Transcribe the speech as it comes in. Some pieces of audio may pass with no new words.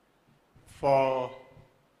For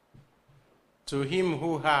to him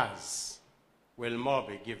who has will more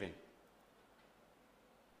be given,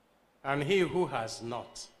 and he who has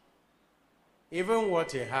not, even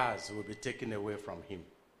what he has will be taken away from him.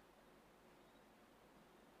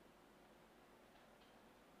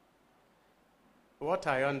 What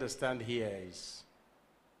I understand here is,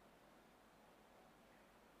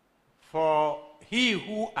 for he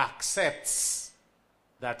who accepts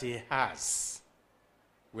that he has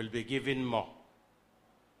will be given more.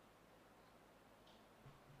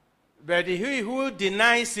 But he who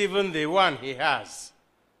denies even the one he has,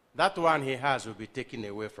 that one he has will be taken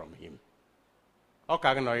away from him.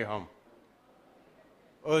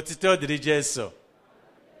 Otito diri Jesu.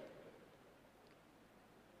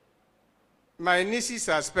 My nieces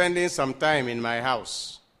are spending some time in my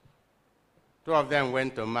house. 2 of them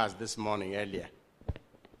went to Mass this morning earlier.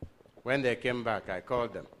 When they came back, I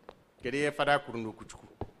called them. Kediye fada kurunu kuchuku.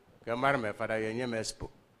 Kamar me fada yenye mespo.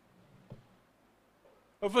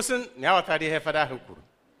 Ofusun nyawatadi he fada hukuru.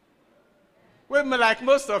 Well, like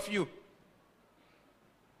most of you.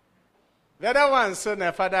 The other one so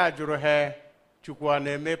ne fada ajuru he chukwa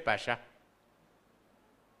neme pasha.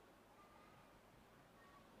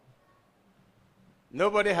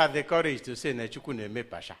 Nobody had the courage to say ne chuku neme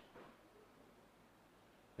pasha.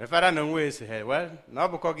 The father no way say, well, no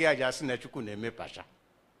bukogi ajasi ne chuku neme pasha.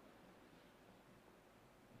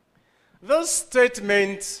 Those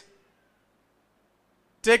statements,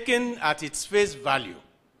 taken at its face value,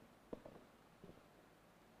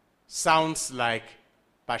 sounds like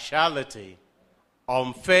partiality,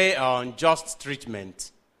 unfair or unjust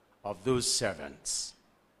treatment of those servants.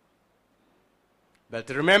 But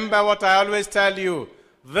remember what I always tell you,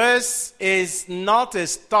 this is not a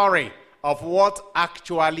story of what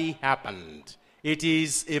actually happened. It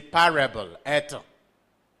is a parable.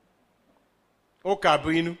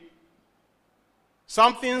 Okabuinu.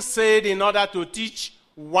 Something said in order to teach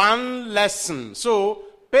one lesson. So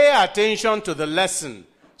pay attention to the lesson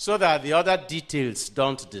so that the other details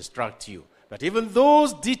don't distract you. But even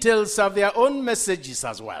those details have their own messages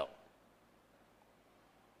as well.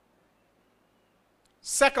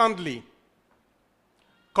 Secondly,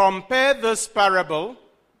 compare this parable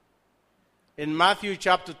in Matthew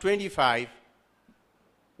chapter 25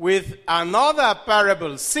 with another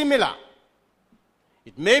parable similar.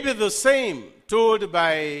 It may be the same, told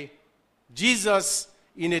by Jesus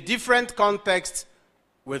in a different context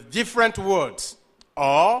with different words,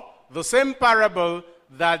 or the same parable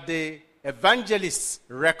that the evangelists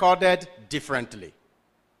recorded differently.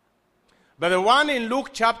 But the one in Luke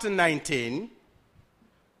chapter 19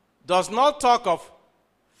 does not talk of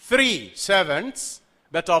 3 servants,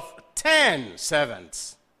 but of 10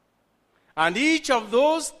 servants. And each of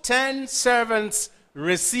those 10 servants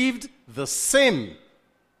received the same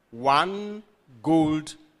 1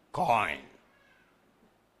 gold coin.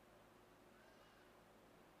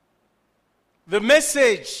 The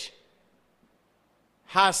message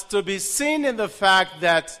has to be seen in the fact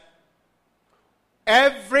that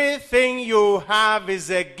everything you have is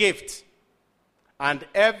a gift, and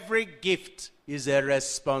every gift is a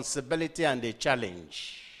responsibility and a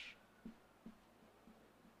challenge.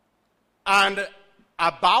 And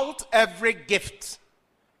about every gift,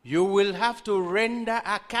 you will have to render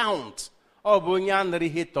account. But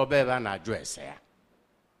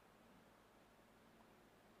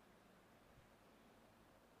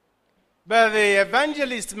the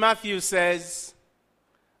evangelist Matthew says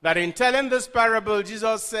that in telling this parable,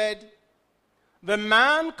 Jesus said, the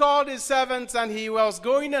man called his servants and he was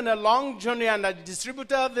going on a long journey and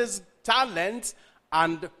distributed his talents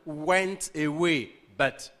and went away.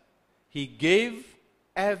 But he gave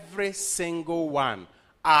every single one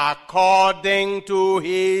according to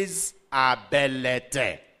his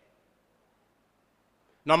ability.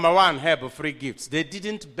 Number 1, help, free gifts. They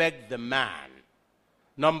didn't beg the man.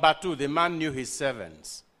 Number 2, the man knew his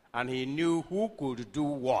servants and he knew who could do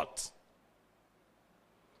what.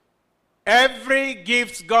 Every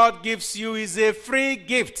gift God gives you is a free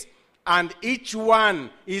gift, and each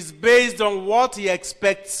one is based on what he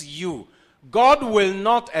expects you. God will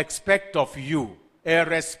not expect of you a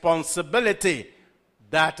responsibility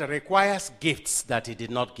that requires gifts that he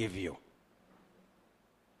did not give you.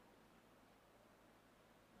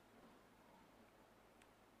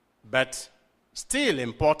 But still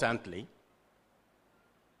importantly,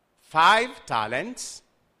 5 talents,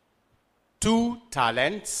 2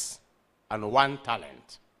 talents, and 1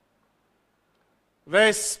 talent.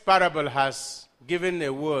 This parable has given a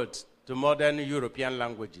word to modern European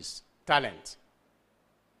languages, talent.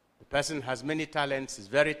 The person has many talents, is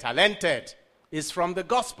very talented, is from the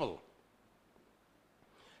gospel.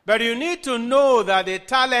 But you need to know that a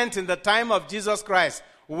talent in the time of Jesus Christ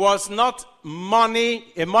was not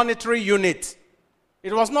money, a monetary unit.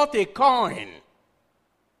 It was not a coin.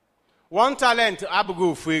 1 talent,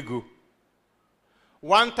 abugu fuegu.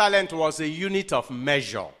 1 talent was a unit of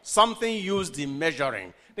measure, something used in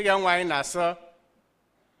measuring.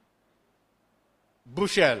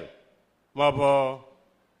 Bushel, mabo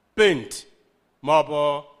paint,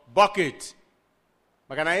 mabo bucket.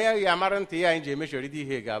 Makana ya amaranti ya nje measure di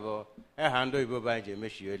he gabo e hando ibo ba nje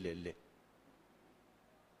measure lele.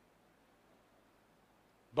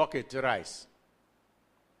 Bucket rice.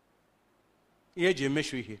 Ye je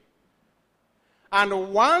measure here.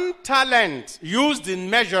 And 1 talent used in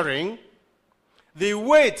measuring, the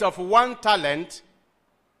weight of 1 talent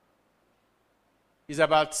is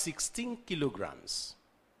about 16 kilograms.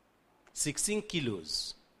 16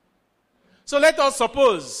 kilos. So let us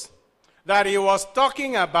suppose that he was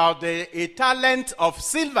talking about a talent of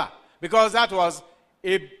silver, because that was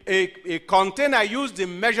a container used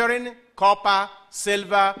in measuring copper,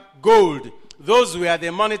 silver, gold. Those were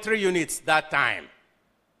the monetary units that time.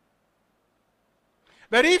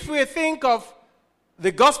 But if we think of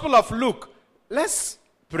the Gospel of Luke, let's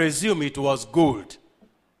presume it was gold.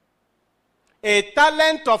 A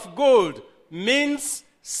talent of gold means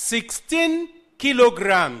 16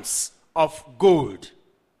 kilograms of gold.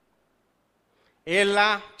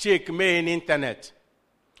 Ella check me in internet.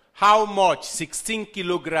 How much 16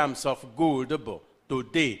 kilograms of gold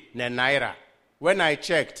today in naira? When I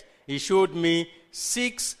checked, it showed me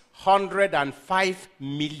 605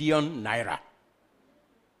 million naira.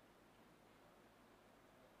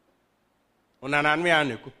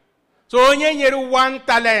 So onye nyere 1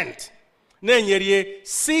 talent na nyere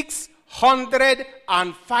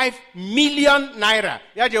 605 million naira.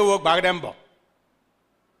 Ya je wo gbagdembo.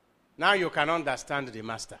 Now you can understand the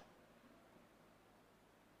master.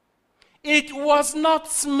 It was not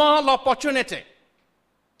small opportunity.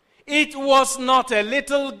 It was not a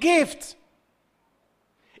little gift.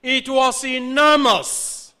 It was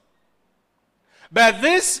enormous. But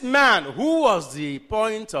this man, who was the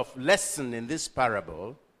point of lesson in this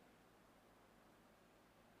parable,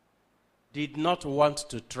 did not want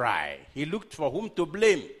to try. He looked for whom to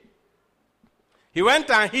blame. He went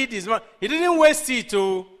and hid his money. He didn't waste it.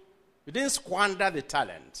 He didn't squander the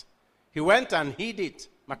talent. He went and hid it.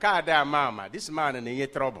 Makada mama, this man is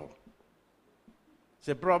in trouble. He's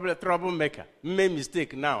a troublemaker. Made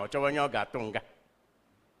mistake now.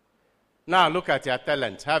 Now look at your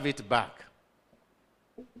talent. Have it back.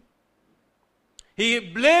 He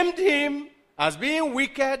blamed him as being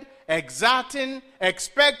wicked, exacting,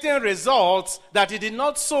 expecting results that he did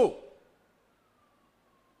not sow.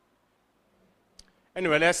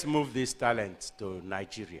 Anyway, let's move this talent to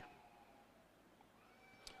Nigeria.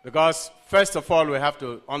 Because, first of all, we have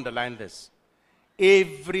to underline this.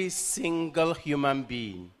 Every single human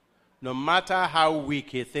being, no matter how weak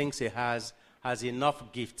he thinks he has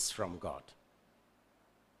enough gifts from God.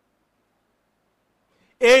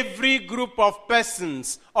 Every group of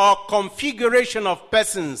persons or configuration of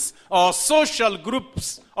persons or social group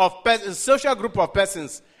of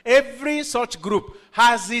persons, every such group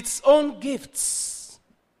has its own gifts.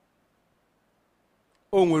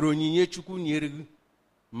 O nwere onyinye Chukwu nyere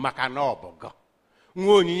maka na obogo.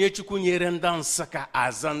 Nwe onyinye Chukwu nyere ndị Nsụka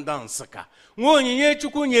aza ndị Nsụka. Nwe onyinye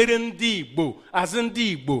Chukwu nyere ndị Igbo aza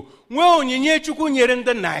ndị Igbo. Nwe onyinye Chukwu nyere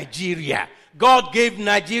ndị Nigeria. God gave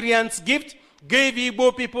Nigerians gift. Gave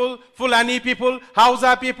Igbo people, Fulani people,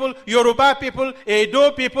 Hausa people, Yoruba people,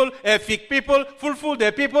 Edo people, Efik people,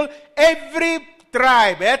 Fulfulde people. Every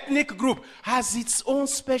tribe, ethnic group has its own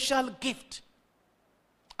special gift.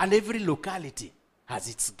 And every locality has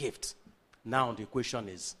its gift. Now the question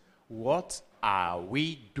is, what are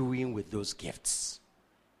we doing with those gifts?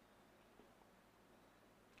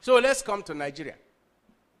 So let's come to Nigeria.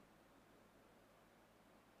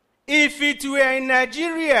 If it were in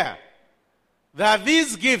Nigeria that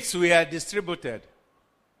these gifts were distributed,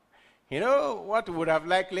 you know what would have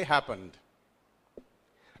likely happened?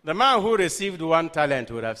 The man who received 1 talent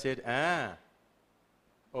would have said, now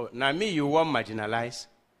me you want marginalize.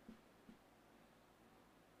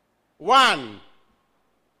 1,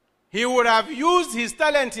 he would have used his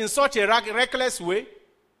talent in such a reckless way,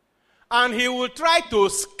 and he would try to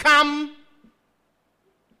scam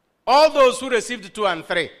all those who received 2 and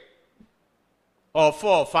 3, or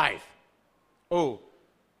 4 or 5. Oh,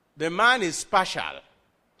 the man is partial.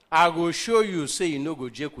 I will show you, say you no go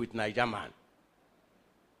joke with Niger man.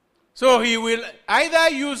 So he will either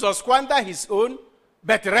use or squander his own,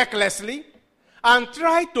 but recklessly, and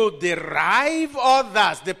try to deprive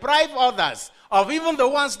others of even the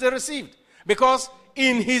ones they received. Because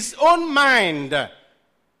in his own mind,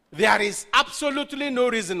 there is absolutely no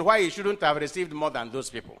reason why he shouldn't have received more than those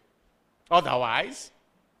people. Otherwise,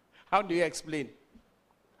 how do you explain?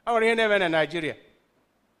 How are you in Nigeria?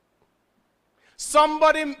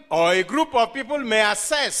 Somebody or a group of people may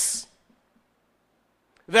assess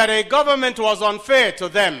that a government was unfair to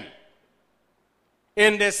them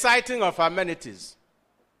in the citing of amenities.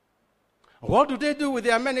 What do they do with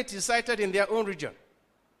the amenities cited in their own region?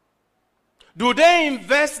 Do they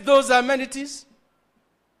invest those amenities?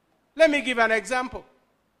 Let me give an example.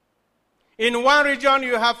 In one region,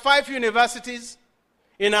 you have 5 universities.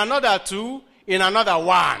 In another 2. In another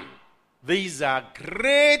 1. These are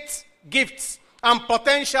great gifts and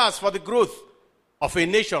potentials for the growth of a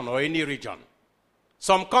nation or any region.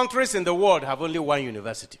 Some countries in the world have only 1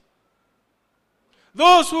 university.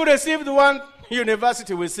 Those who received 1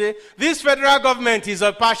 university will say, this federal government is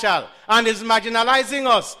partial and is marginalizing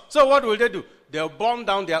us. So what will they do? They'll burn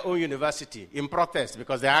down their own university in protest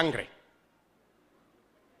because they're angry.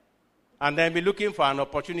 And they'll be looking for an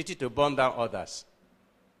opportunity to burn down others.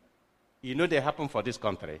 You know they happen for this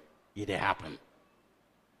country. It they happen.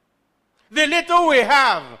 The little we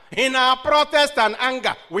have in our protest and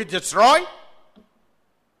anger, we destroy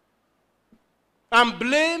and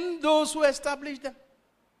blame those who established them.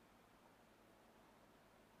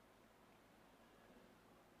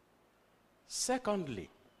 Secondly,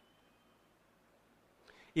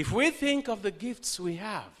 if we think of the gifts we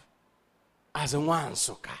have as a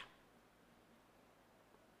Nwansuka,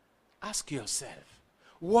 ask yourself,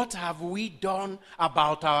 what have we done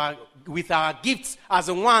with our gifts as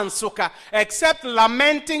a Nwansuka except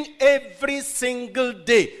lamenting every single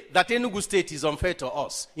day that Enugu State is unfair to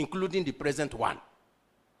us, including the present one?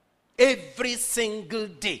 Every single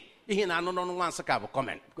day.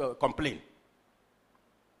 Complain.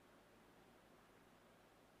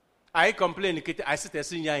 I complain, I sit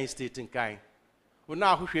as in state in kind. Well,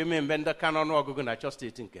 now who should remember canon or go na just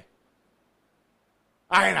state in care.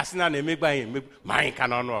 I na sina na make by him, my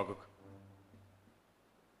canon or.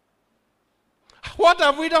 What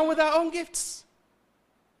have we done with our own gifts?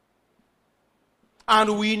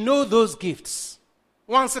 And we know those gifts.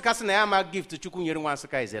 Once a person a gift to Chukunyeri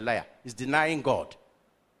Nwansika is a liar, is denying God.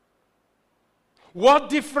 What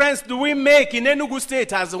difference do we make in Enugu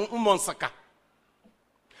State as Nwansika?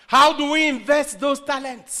 How do we invest those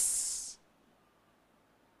talents?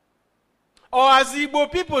 Or as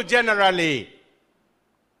Igbo people generally,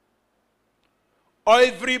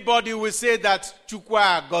 everybody will say that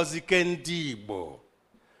Chukwa Gozikendi Igbo.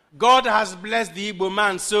 God has blessed the Igbo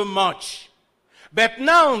man so much. But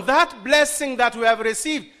now that blessing that we have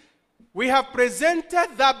received, we have presented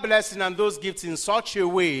that blessing and those gifts in such a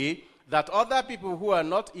way that other people who are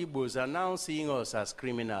not Igbos are now seeing us as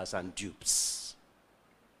criminals and dupes.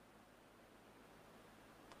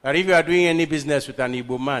 And if you are doing any business with an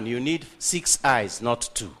Igbo man, you need 6 eyes, not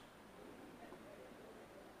 2.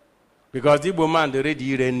 Because the Igbo man, they read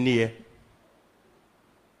here and near.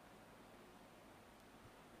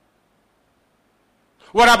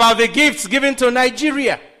 What about the gifts given to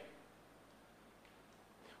Nigeria?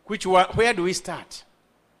 Where do we start?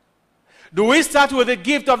 Do we start with the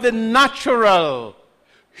gift of the natural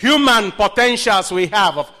human potentials we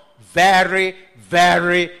have of very,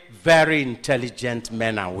 very, very intelligent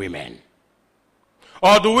men and women?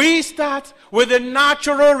 Or do we start with the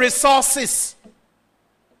natural resources?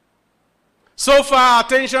 So far, our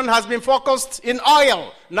attention has been focused in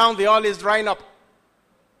oil. Now the oil is drying up.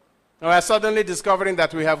 And we are suddenly discovering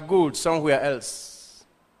that we have gold somewhere else.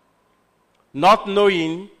 Not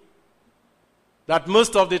knowing that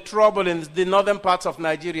most of the trouble in the northern parts of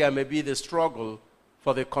Nigeria may be the struggle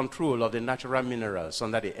for the control of the natural minerals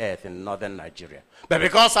under the earth in northern Nigeria. But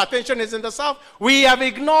because attention is in the south, we have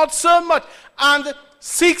ignored so much. And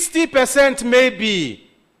 60% maybe,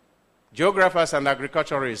 geographers and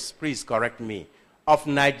agriculturists, please correct me, of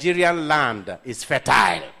Nigerian land is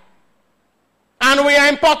fertile. And we are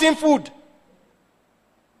importing food.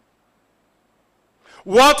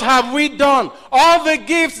 What have we done? All the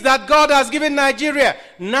gifts that God has given Nigeria.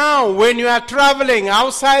 Now, when you are traveling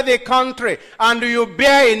outside the country and you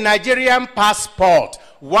bear a Nigerian passport,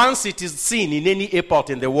 once it is seen in any airport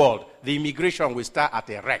in the world, the immigration will start at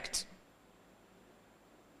erect.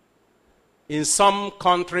 In some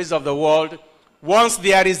countries of the world, once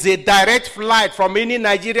there is a direct flight from any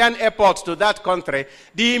Nigerian airport to that country,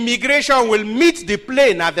 the immigration will meet the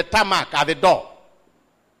plane at the tarmac, at the door.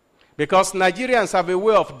 Because Nigerians have a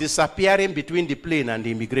way of disappearing between the plane and the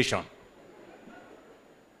immigration.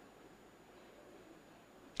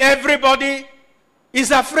 Everybody is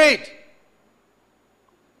afraid.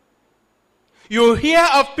 You hear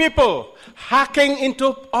of people hacking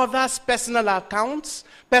into others' personal accounts,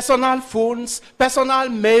 personal phones, personal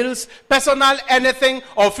mails, personal anything,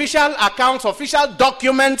 official accounts, official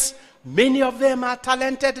documents. Many of them are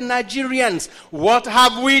talented Nigerians. What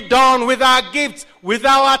have we done with our gifts, with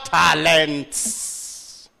our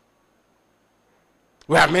talents?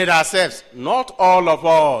 We have made ourselves, not all of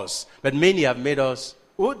us, but many have made us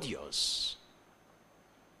odious.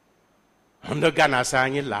 Under Ghana,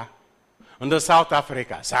 Sanyila. Under South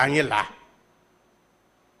Africa, Sanyila.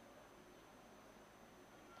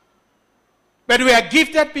 But we are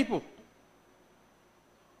gifted people.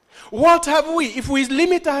 What have we, if we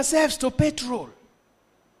limit ourselves to petrol?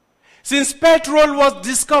 Since petrol was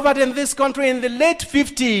discovered in this country in the late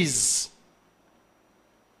 50s,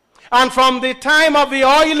 and from the time of the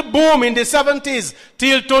oil boom in the 70s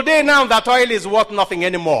till today now that oil is worth nothing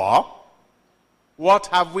anymore, what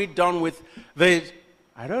have we done with the,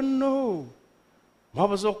 I don't know, what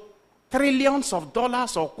was it? Trillions of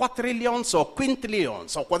dollars or quadrillions or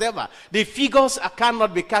quintillions or whatever. The figures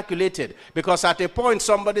cannot be calculated because at a point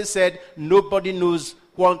somebody said nobody knows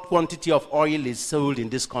what quantity of oil is sold in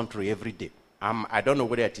this country every day. I don't know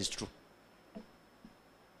whether it is true.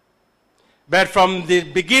 But from the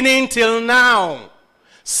beginning till now,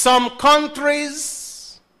 some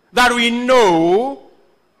countries that we know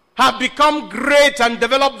have become great and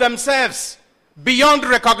developed themselves beyond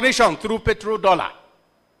recognition through petrodollar.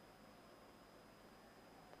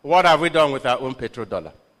 What have we done with our own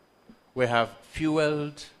petrodollar? We have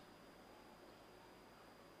fueled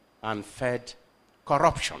and fed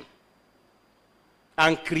corruption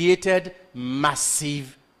and created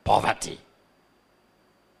massive poverty.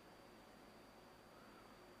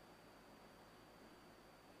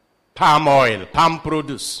 Palm oil, palm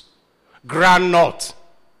produce, groundnut,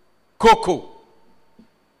 cocoa,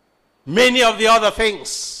 many of the other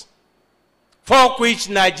things for which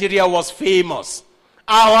Nigeria was famous.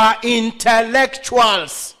 Our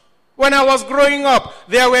intellectuals. When I was growing up,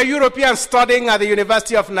 there were Europeans studying at the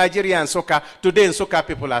University of Nigeria in Nsukka. Today in Nsukka,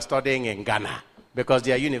 people are studying in Ghana because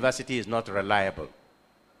their university is not reliable.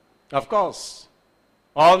 Of course,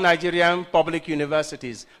 all Nigerian public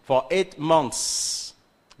universities, for 8 months,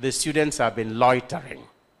 the students have been loitering.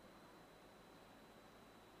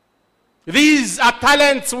 These are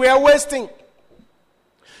talents we are wasting.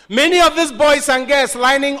 Many of these boys and girls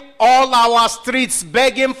lining all our streets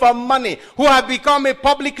begging for money, who have become a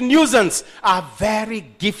public nuisance, are very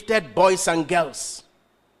gifted boys and girls.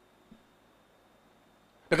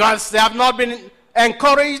 Because they have not been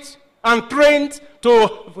encouraged and trained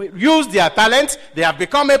to use their talents, they have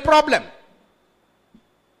become a problem.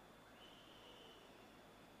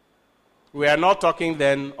 We are not talking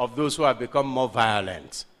then of those who have become more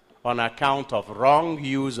violent on account of wrong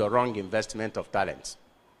use or wrong investment of talents.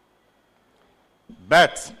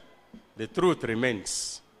 But the truth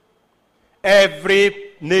remains.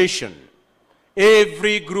 Every nation,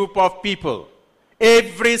 every group of people,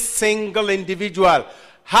 every single individual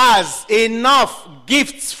has enough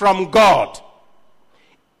gifts from God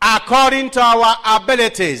according to our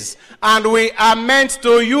abilities, and we are meant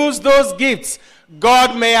to use those gifts.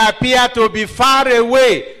 God may appear to be far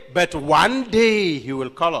away, but one day he will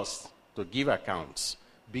call us to give accounts,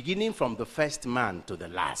 beginning from the first man to the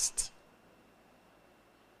last.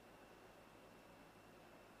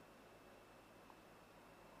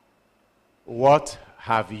 What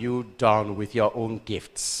have you done with your own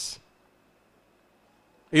gifts?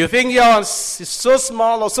 You think yours is so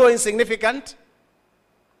small or so insignificant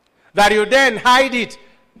that you then hide it.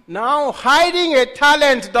 Now, hiding a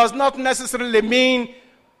talent does not necessarily mean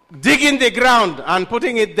digging the ground and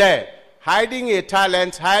putting it there. Hiding a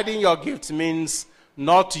talent, hiding your gifts means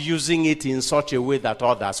not using it in such a way that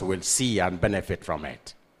others will see and benefit from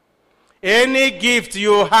it. Any gift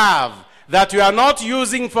you have that you are not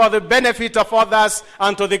using for the benefit of others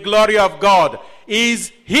and to the glory of God is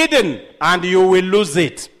hidden, and you will lose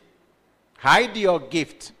it. Hide your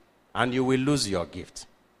gift and you will lose your gift.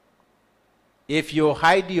 If you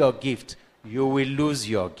hide your gift, you will lose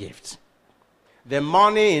your gift. The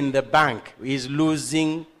money in the bank is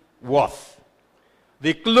losing worth.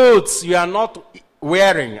 The clothes you are not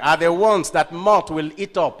wearing are the ones that moth will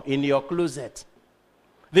eat up in your closet.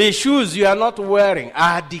 The shoes you are not wearing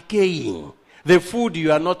are decaying. The food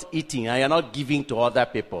you are not eating and you are not giving to other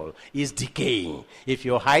people is decaying. If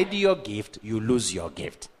you hide your gift, you lose your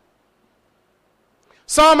gift.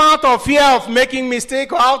 Some out of fear of making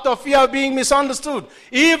mistake or out of fear of being misunderstood.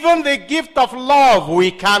 Even the gift of love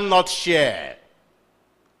we cannot share.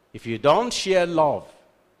 If you don't share love,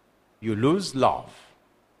 you lose love.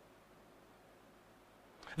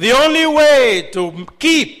 The only way to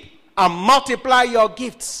keep and multiply your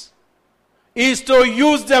gifts is to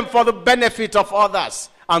use them for the benefit of others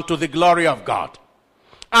and to the glory of God.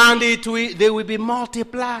 And they will be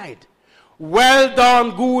multiplied. Well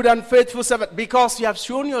done, good and faithful servant, because you have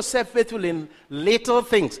shown yourself faithful in little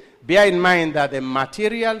things. Bear in mind that the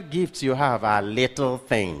material gifts you have are little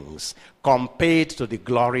things compared to the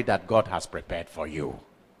glory that God has prepared for you.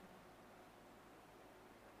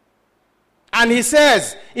 And he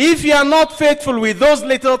says, if you are not faithful with those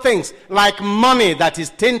little things, like money that is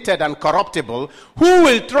tainted and corruptible, who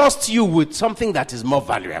will trust you with something that is more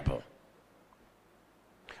valuable?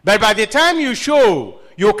 But by the time you show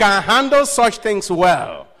you can handle such things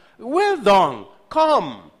well, well done,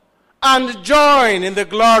 come and join in the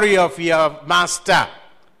glory of your master.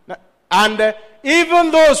 And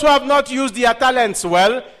even those who have not used their talents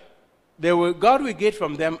well, God will get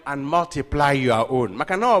from them and multiply your own.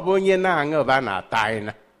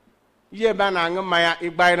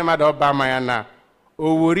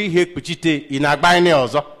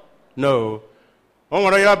 No.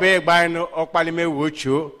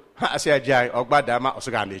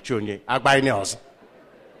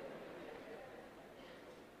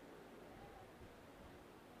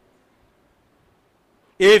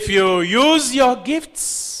 If you use your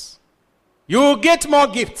gifts, you get more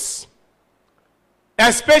gifts.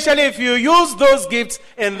 Especially if you use those gifts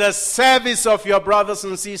in the service of your brothers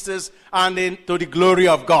and sisters and to the glory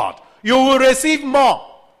of God. You will receive more.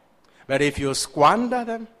 But if you squander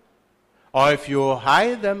them, or if you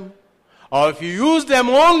hide them, or if you use them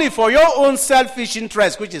only for your own selfish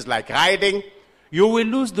interest, which is like hiding, you will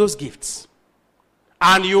lose those gifts.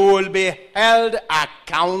 And you will be held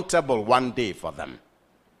accountable one day for them.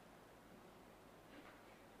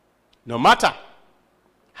 No matter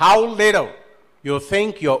how little you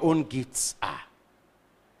think your own gifts are,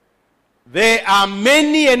 they are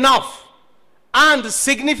many enough and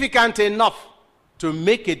significant enough to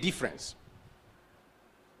make a difference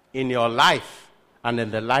in your life and in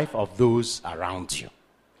the life of those around you.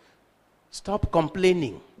 Stop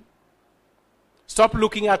complaining. Stop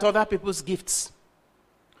looking at other people's gifts.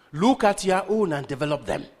 Look at your own and develop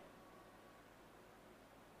them.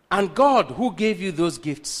 And God, who gave you those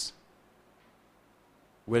gifts,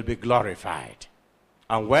 will be glorified.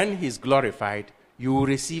 And when He's glorified, you will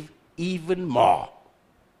receive even more.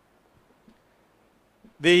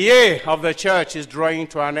 The year of the church is drawing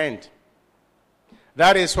to an end.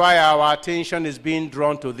 That is why our attention is being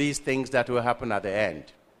drawn to these things that will happen at the end.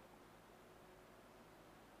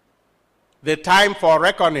 The time for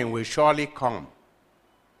reckoning will surely come.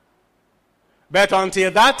 But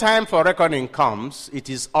until that time for reckoning comes, it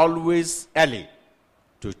is always early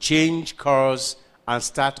to change course and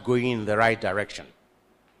start going in the right direction.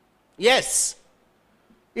 Yes,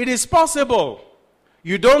 it is possible.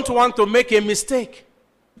 You don't want to make a mistake.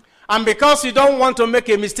 And because you don't want to make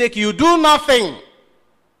a mistake, you do nothing.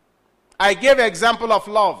 I gave an example of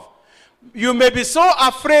love. You may be so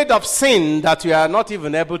afraid of sin that you are not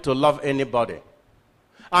even able to love anybody.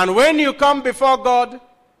 And when you come before God,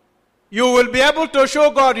 you will be able to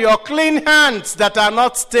show God your clean hands that are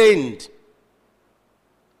not stained.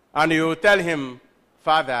 And you will tell Him,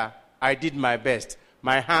 Father, I did my best.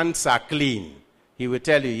 My hands are clean. He will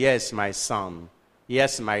tell you, yes, my son.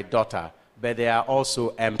 Yes, my daughter. But they are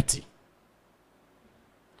also empty.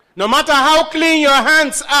 No matter how clean your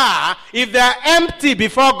hands are, if they are empty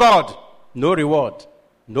before God, no reward,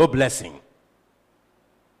 no blessing.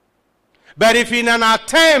 But if in an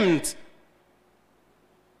attempt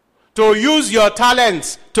to use your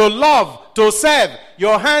talents, to love, to serve,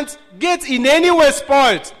 your hands get in any way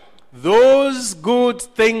spoiled, those good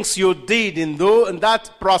things you did in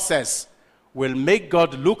that process will make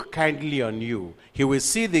God look kindly on you. He will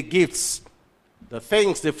see the gifts, the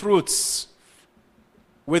things, the fruits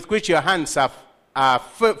with which your hands are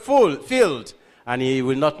filled, and He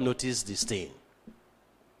will not notice the stain.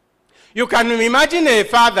 You can imagine a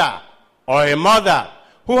father or a mother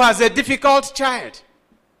who has a difficult child.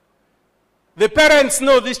 The parents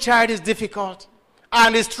know this child is difficult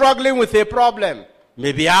and is struggling with a problem.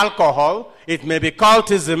 Maybe alcohol, it may be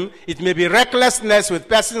cultism, it may be recklessness with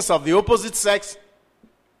persons of the opposite sex.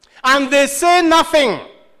 And they say nothing.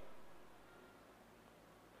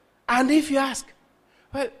 And if you ask,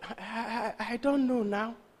 well, I don't know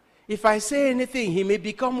now. If I say anything, he may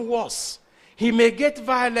become worse. He may get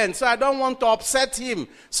violent, so I don't want to upset him.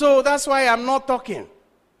 So that's why I'm not talking.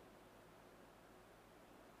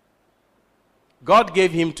 God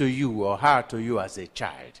gave him to you or her to you as a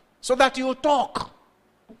child so that you talk.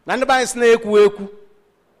 You know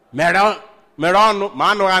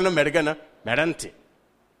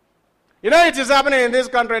it is happening in this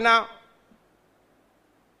country now.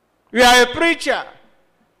 You are a preacher.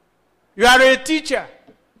 You are a teacher.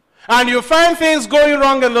 And you find things going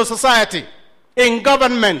wrong in the society, in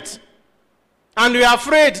government. And you are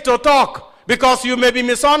afraid to talk because you may be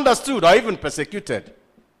misunderstood or even persecuted.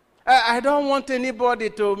 I don't want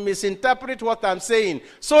anybody to misinterpret what I'm saying.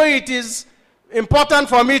 So it is important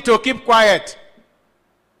for me to keep quiet.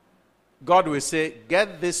 God will say,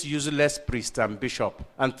 get this useless priest and bishop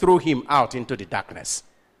and throw him out into the darkness.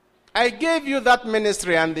 I gave you that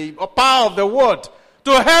ministry and the power of the word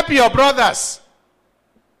to help your brothers.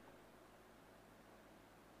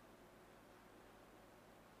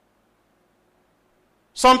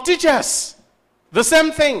 Some teachers, the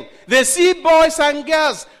same thing. They see boys and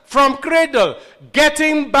girls from cradle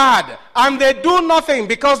getting bad, and they do nothing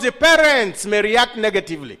because the parents may react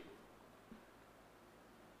negatively.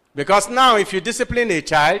 Because now if you discipline a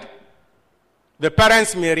child, the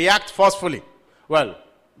parents may react forcefully. Well,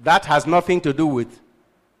 that has nothing to do with,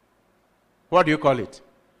 what do you call it?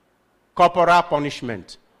 Corporal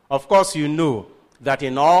punishment. Of course, you know that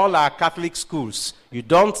in all our Catholic schools, you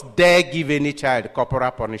don't dare give any child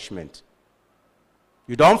corporal punishment.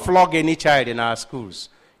 You don't flog any child in our schools.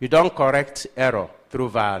 You don't correct error through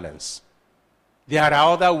violence. There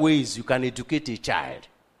are other ways you can educate a child.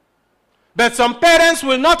 But some parents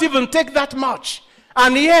will not even take that much.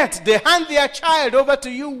 And yet, they hand their child over to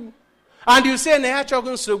you. And you say,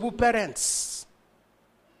 "Nehachogun parents."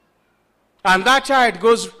 And that child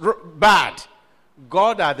goes bad.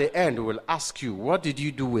 God at the end will ask you, what did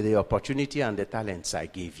you do with the opportunity and the talents I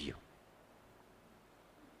gave you?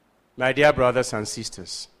 My dear brothers and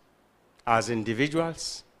sisters, as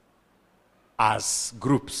individuals, as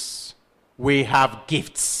groups, we have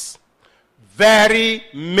gifts. Very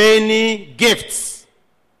many gifts.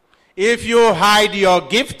 If you hide your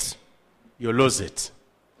gift, you lose it.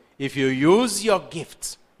 If you use your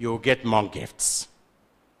gift, you'll get more gifts.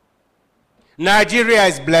 Nigeria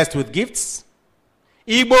is blessed with gifts.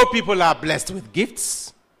 Igbo people are blessed with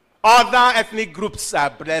gifts. Other ethnic groups are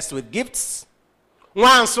blessed with gifts.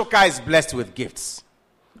 Nwansuka is blessed with gifts.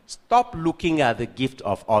 Stop looking at the gift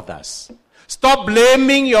of others. Stop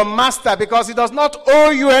blaming your master because he does not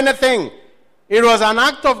owe you anything. It was an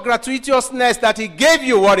act of gratuitousness that he gave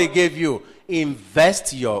you what he gave you.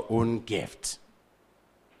 Invest your own gift.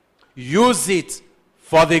 Use it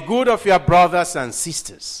for the good of your brothers and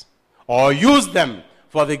sisters. Or use them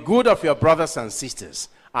for the good of your brothers and sisters.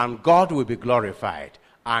 And God will be glorified.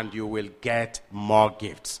 And you will get more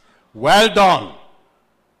gifts. Well done,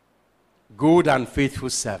 good and faithful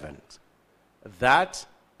servant. That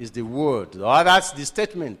is the word, or that's the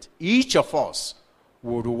statement each of us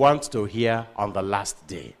would want to hear on the last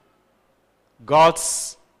day.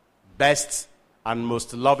 God's best and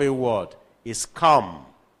most loving word is come.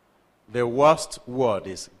 The worst word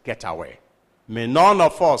is get away. May none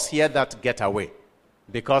of us hear that get away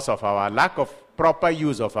because of our lack of proper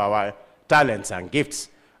use of our talents and gifts.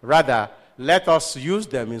 Rather, let us use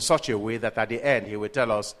them in such a way that at the end he will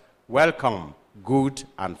tell us, welcome, good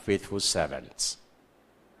and faithful servants.